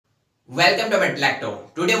Welcome to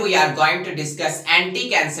Lecto. Today we are going to discuss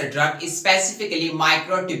anti-cancer drug, specifically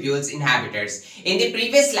microtubules inhibitors. In the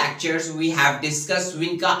previous lectures, we have discussed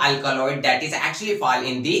vinca alkaloid that is actually fall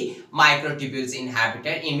in the microtubules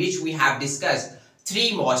inhibitor, in which we have discussed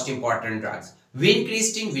three most important drugs.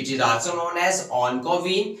 Vincristine, which is also known as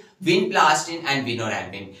oncovin, vinplastin and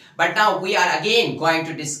vinorelbine. But now we are again going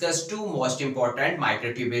to discuss two most important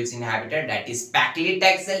microtubules inhibitor, that is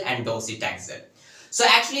Paclitaxel and doe-see-TAX-el. So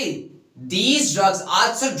actually these drugs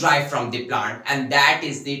also derive from the plant, and that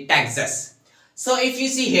is the taxus. So if you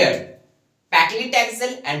see here,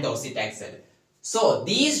 Paclitaxel and doe-see-TAX-el. So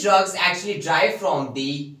these drugs actually derive from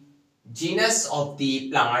the genus of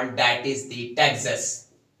the plant, that is the taxus.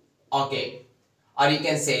 Okay, or you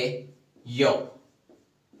can say yo.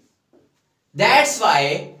 That's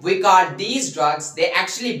why we call these drugs, they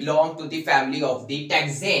actually belong to the family of the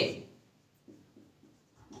taxane.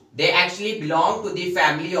 They actually belong to the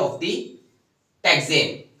family of the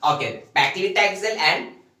taxane. Okay, Paclitaxel and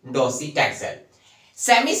doe-see-TAX-el.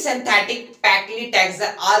 Semisynthetic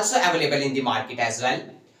Paclitaxel also available in the market as well.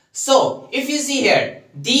 So, if you see here,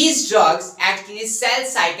 these drugs actually cell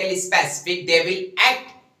cycle specific. They will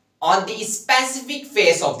act on the specific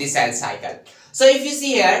phase of the cell cycle. So, if you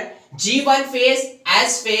see here, G1 phase,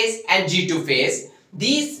 S phase and G2 phase,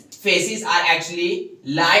 these phases are actually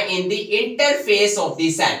lie in the interface of the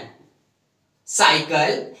cell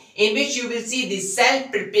cycle, in which you will see the cell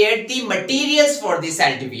prepared the materials for the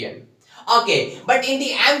cell division. Okay, but in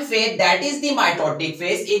the M phase, that is the mitotic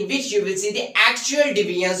phase, in which you will see the actual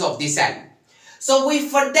divisions of the cell. So we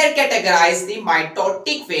further categorize the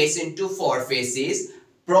mitotic phase into four phases: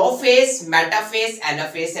 prophase, metaphase,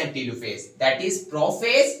 anaphase and telophase. That is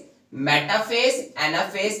prophase, metaphase,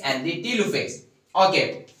 anaphase and the telophase.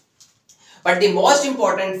 Okay, but the most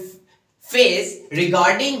important phase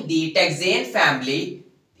regarding the taxane family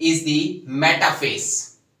is the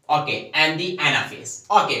metaphase, okay, and the anaphase.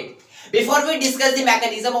 Okay, before we discuss the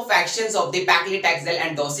mechanism of actions of the Paclitaxel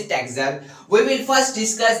and doe-see-TAX-el, we will first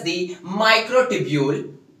discuss the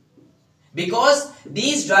microtubule, because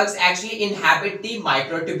these drugs actually inhibit the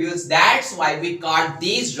microtubules. That's why we call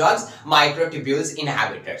these drugs microtubules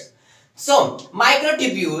inhibitors. So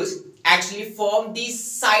microtubules actually form the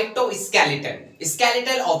skeleton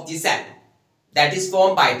of the cell, that is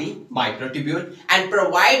formed by the microtubule, and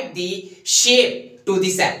provide the shape to the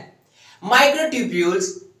cell.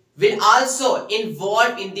 Microtubules will also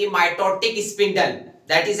involve in the mitotic spindle,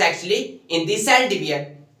 that is actually in the cell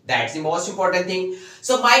division. That's the most important thing.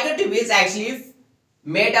 So microtubules actually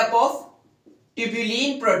made up of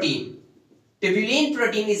tubulin protein. Tubulin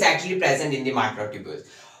protein is actually present in the microtubules.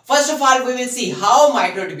 First of all, we will see how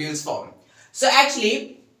microtubules form. So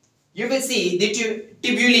actually, you will see the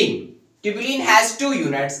tubulin. Tubulin has two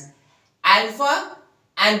units, alpha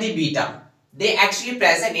and the beta. They actually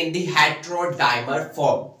present in the heterodimer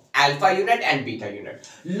form, alpha unit and beta unit.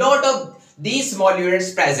 Lot of these small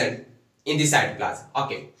units present in the cytoplasm.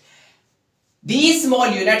 Okay, these small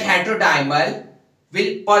unit heterodimer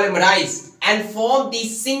will polymerize and form the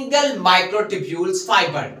single microtubules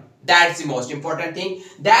fiber. That's the most important thing.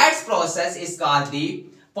 That process is called the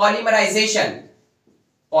polymerization.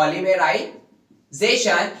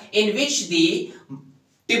 In which the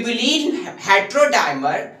tubulin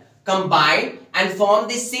heterodimer combine and form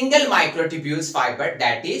the single microtubules fiber,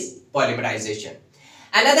 that is polymerization.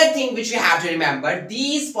 Another thing which you have to remember,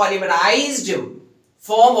 these polymerized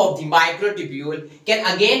form of the microtubule can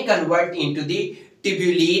again convert into the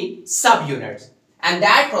tubulin subunits, and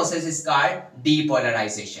that process is called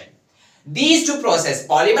depolarization. These two processes,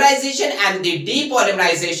 polymerization and the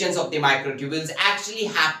depolymerizations of the microtubules, actually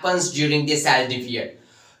happens during the cell division.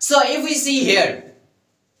 So if we see here,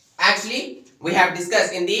 actually we have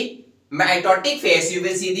discussed in the mitotic phase, you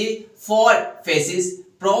will see the four phases: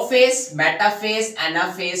 prophase, metaphase,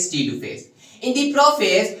 anaphase, telophase. In the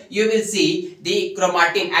prophase, you will see the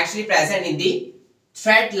chromatin actually present in the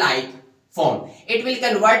thread-like form. It will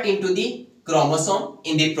convert into the chromosome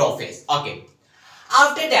in the prophase. Okay.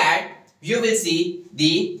 After that, you will see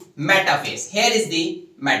the metaphase. Here is the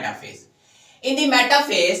metaphase. In the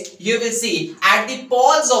metaphase, you will see at the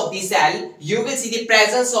poles of the cell, you will see the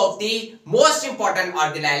presence of the most important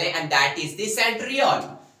organelle, and that is the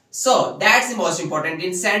centriole. So that's the most important.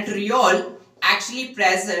 In centriole actually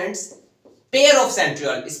presents pair of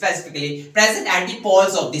centriole, specifically present at the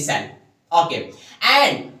poles of the cell. Okay,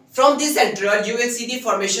 and from this centriole you will see the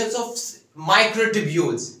formations of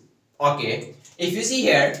microtubules. Okay, if you see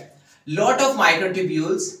here, lot of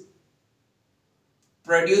microtubules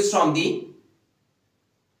produced from the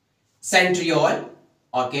centriole,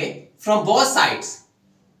 okay, from both sides,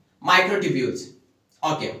 microtubules.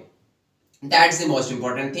 Okay, That's the most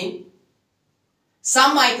important thing.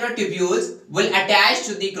 Some microtubules will attach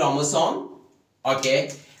to the chromosome,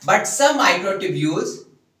 okay, but some microtubules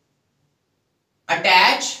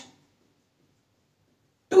attach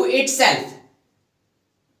to itself.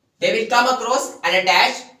 They will come across and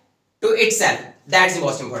attach to itself. That's the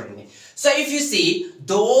most important thing. So if you see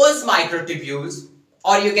those microtubules,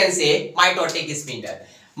 or you can say mitotic spindle,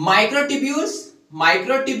 microtubules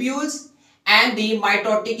and the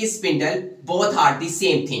mitotic spindle both are the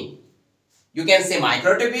same thing. You can say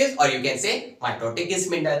microtubules or you can say mitotic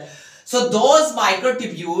spindle. So those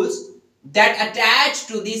microtubules that attach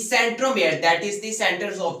to the centromere, that is the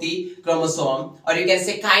centers of the chromosome, or you can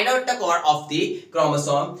say kinetochore of the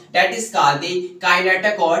chromosome, that is called the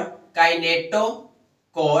kinetochore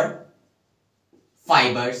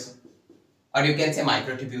fibers, or you can say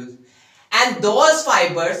microtubules. And those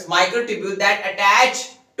fibers, microtubules that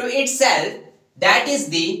attach to itself, that is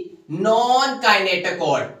the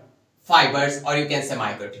non-kinetochore fibers, or you can say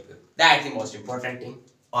microtubule. That's the most important thing.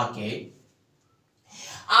 Okay.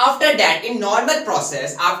 After that, in normal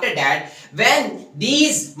process, after that, when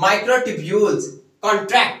these microtubules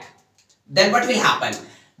contract, then what will happen?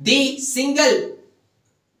 The single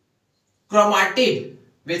chromatid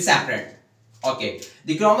will separate. Okay.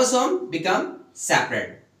 The chromosome become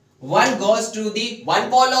separate. One goes to the one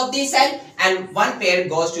pole of the cell and one pair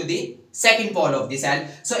goes to the second pole of the cell.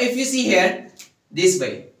 So if you see here, this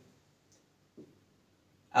way,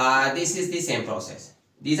 this is the same process.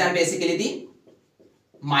 These are basically the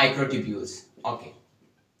microtubules. Okay.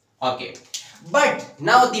 But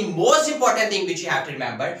now the most important thing which you have to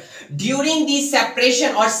remember, during the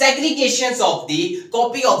separation or segregations of the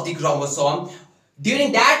copy of the chromosome,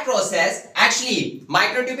 during that process, actually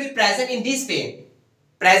microtubule present in this way,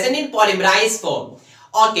 present in polymerized form.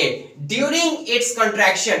 Okay, during its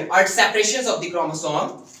contraction or separations of the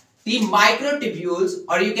chromosome, the microtubules,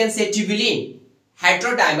 or you can say tubulin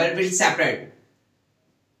heterodimer, will separate.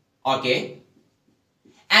 Okay,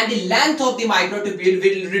 and the length of the microtubule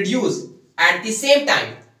will reduce at the same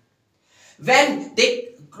time. When they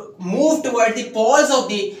move toward the poles of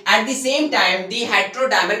the, at the same time the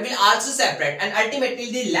heterodimer will also separate, and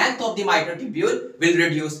ultimately the length of the microtubule will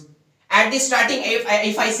reduce. At the starting,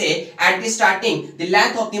 if I say at the starting, the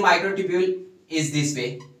length of the microtubule is this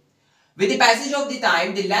way. With the passage of the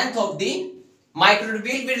time, the length of the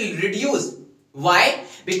microtubule will reduce. Why?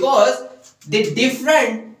 Because the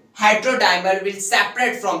different heterodimer will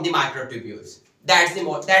separate from the microtubules.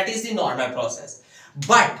 That is the normal process.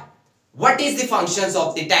 But what is the functions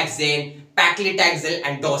of the taxane, Paclitaxel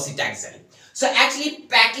and doe-see-TAX-el? So actually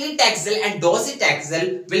Paclitaxel and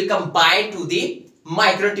doe-see-TAX-el will combine to the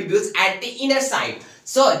microtubules at the inner side.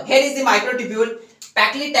 So here is the microtubule.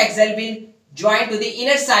 Paclitaxel will join to the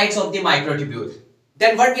inner sides of the microtubule.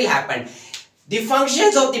 Then what will happen? The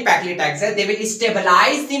functions of the Paclitaxel, they will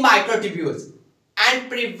stabilize the microtubules and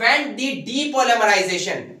prevent the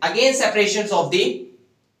depolymerization, again separations of the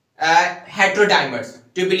heterodimers,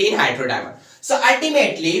 tubulin heterodimer. So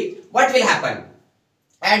ultimately what will happen?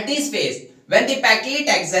 At this phase, when the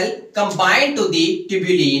Paclitaxel combine to the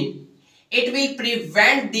tubulin, it will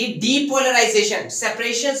prevent the depolarization,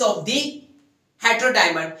 separations of the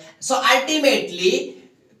heterodimer. So ultimately,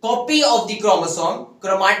 copy of the chromosome,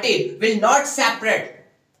 chromatid, will not separate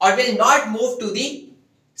or will not move to the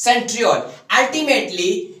centriole.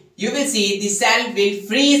 Ultimately, you will see the cell will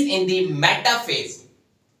freeze in the metaphase,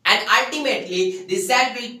 and ultimately the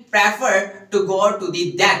cell will prefer to go to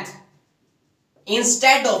the death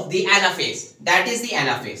instead of the anaphase. That is the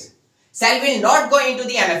anaphase. Cell will not go into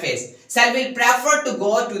the anaphase. Cell will prefer to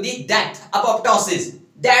go to the death, apoptosis.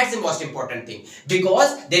 That's the most important thing,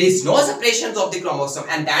 because there is no separations of the chromosome,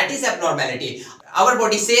 and that is abnormality. Our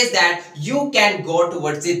body says that you can go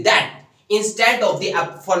towards the death instead of the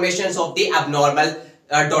formations of the abnormal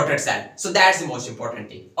daughter cell. So that's the most important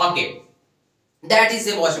thing. Okay, that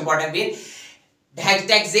is the most important thing.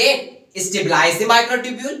 Taxane stabilize the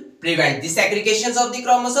microtubule, prevent the segregations of the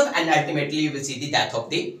chromosome, and ultimately you will see the death of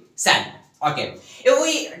the cell. Okay, if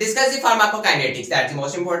we discuss the pharmacokinetics, that's the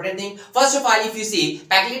most important thing. First of all, if you see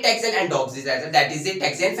Paclitaxel and doxetaxel, that is the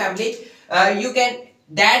taxane family,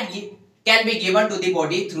 can be given to the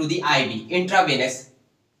body through the IV, intravenous.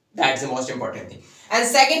 That's the most important thing. And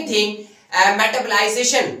second thing,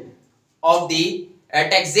 metabolization of the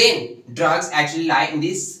taxane drugs actually lie in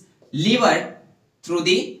this liver through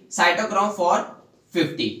the cytochrome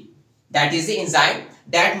 450. That is the enzyme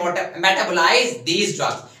that metabolize these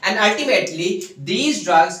drugs, and ultimately these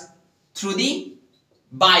drugs through the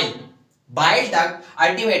bile duct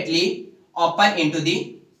ultimately open into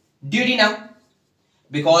the duodenum,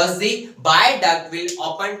 because the bile duct will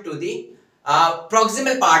open to the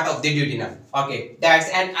proximal part of the duodenum. Okay, that's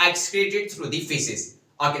and excreted through the feces.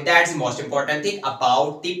 Okay, that's the most important thing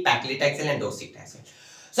about the Paclitaxel and doe-see-TAX-el.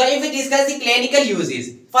 So if we discuss the clinical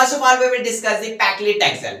uses, first of all we will discuss the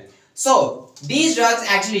Paclitaxel. So these drugs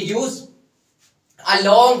actually use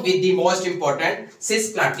along with the most important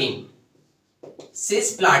cisplatin.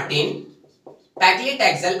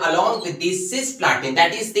 Paclitaxel along with the cisplatin,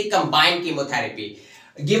 that is the combined chemotherapy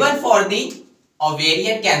given for the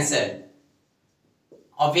ovarian cancer.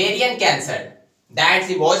 That's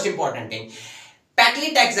the most important thing.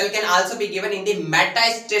 Paclitaxel can also be given in the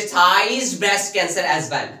metastasized breast cancer as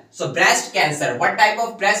well. So breast cancer, what type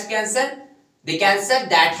of breast cancer? The cancer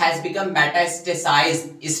that has become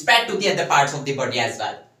metastasized, spread to the other parts of the body as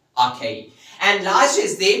well. Okay. And last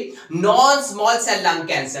is the non-small cell lung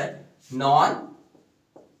cancer. Non-small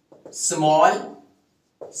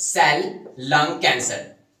cell lung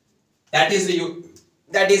cancer. That is the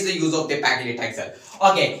use of the Paclitaxel.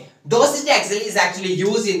 Okay. Doe-see-TAX-el is actually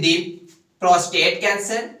used in the prostate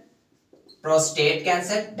cancer.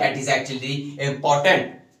 That is actually the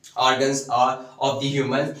important organs of the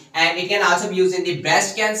human, and it can also be used in the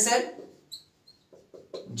breast cancer,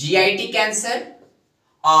 GIT cancer,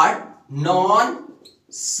 or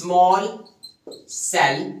non-small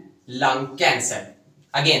cell lung cancer.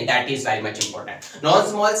 Again, that is very much important.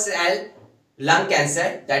 Non-small cell lung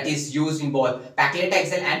cancer, that is used in both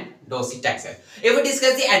Paclitaxel and doe-see-TAX-el. If we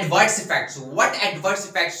discuss the adverse effects, what adverse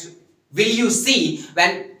effects will you see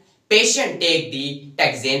when patient take the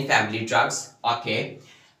taxane family drugs? Okay.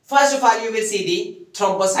 First of all, you will see the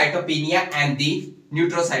thrombocytopenia and the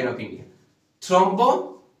neutropenia.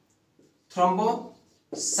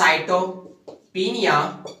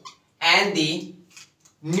 Thrombocytopenia and the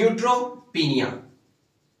neutropenia.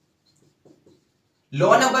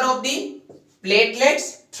 Low number of the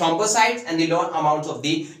platelets, thrombocytes, and the low amount of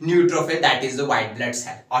the neutrophil, that is the white blood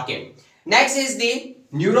cell. Okay. Next is the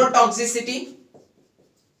neurotoxicity,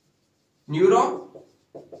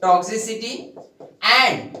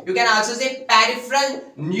 and you can also say peripheral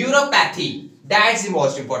neuropathy. That's the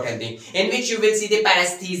most important thing, in which you will see the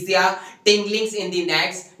paresthesia, tinglings in the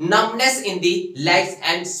necks, numbness in the legs,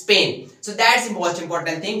 and pain. So that's the most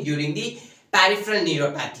important thing during the peripheral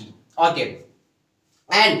neuropathy. Okay.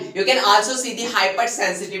 And you can also see the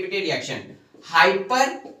hypersensitivity reaction.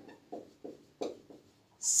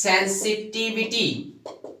 Hypersensitivity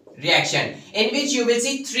reaction, in which you will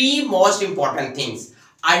see three most important things.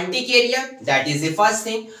 Urticaria, that is the first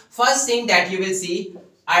thing. First thing that you will see,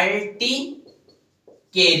 urticaria.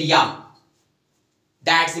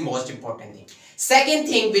 That's the most important thing. Second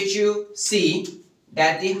thing which you see,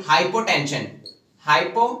 that the hypotension,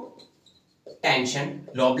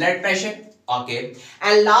 low blood pressure. Okay.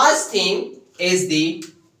 And last thing is the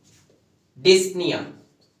dyspnea,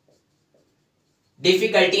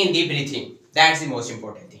 difficulty in the breathing. That's the most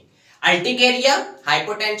important thing. Urticaria,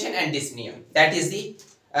 hypotension, and dyspnea. That is the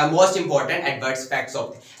most important adverse effects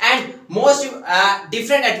of it. And most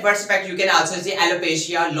different adverse effects you can also see: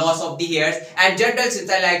 alopecia, loss of the hairs, and general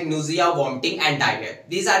symptoms like nausea, vomiting, and diarrhea.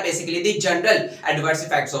 These are basically the general adverse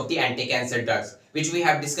effects of the anti-cancer drugs, which we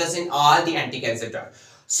have discussed in all the anti-cancer drugs.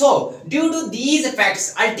 So due to these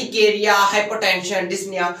effects, urticaria, hypotension,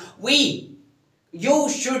 dyspnea, you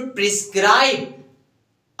should prescribe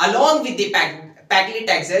along with the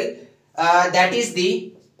Paclitaxel, that is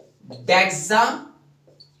the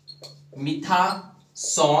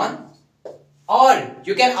dexamethasone, or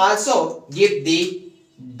you can also give the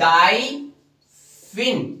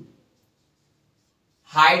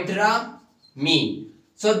diphenhydramine.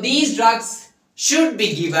 So these drugs should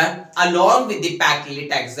be given along with the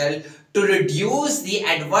Paclitaxel to reduce the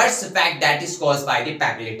adverse effect that is caused by the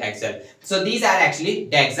Paclitaxel. So these are actually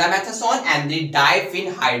dexamethasone and the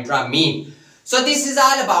diphenhydramine. So this is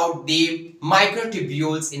all about the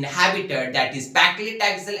microtubules inhibitor, that is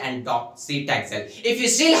Paclitaxel and doe-see-TAX-el. If you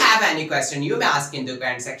still have any question, you may ask in the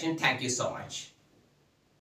comment section. Thank you so much.